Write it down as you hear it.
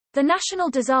The National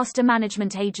Disaster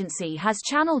Management Agency has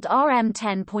channeled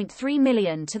RM10.3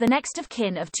 million to the next of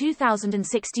kin of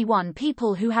 2,061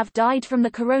 people who have died from the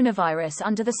coronavirus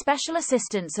under the Special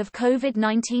Assistance of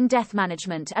Covid-19 Death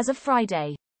Management as of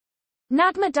Friday.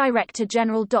 Nadma Director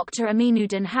General Dr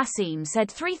Aminuddin Hassim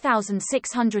said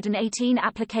 3,618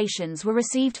 applications were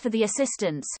received for the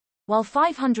assistance, while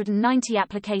 590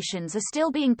 applications are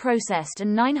still being processed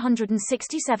and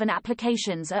 967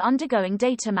 applications are undergoing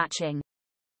data matching.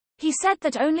 He said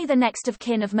that only the next of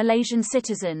kin of Malaysian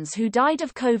citizens who died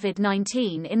of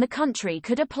COVID-19 in the country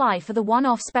could apply for the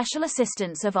one-off special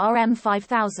assistance of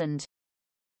RM5,000.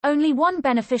 Only one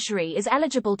beneficiary is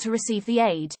eligible to receive the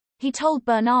aid, he told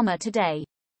Bernama today.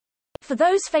 For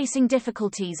those facing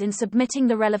difficulties in submitting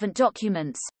the relevant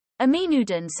documents,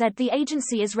 Aminuddin said the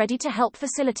agency is ready to help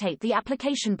facilitate the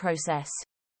application process.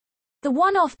 The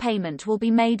one-off payment will be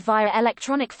made via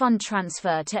electronic fund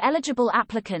transfer to eligible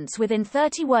applicants within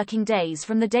 30 working days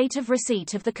from the date of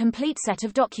receipt of the complete set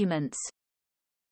of documents.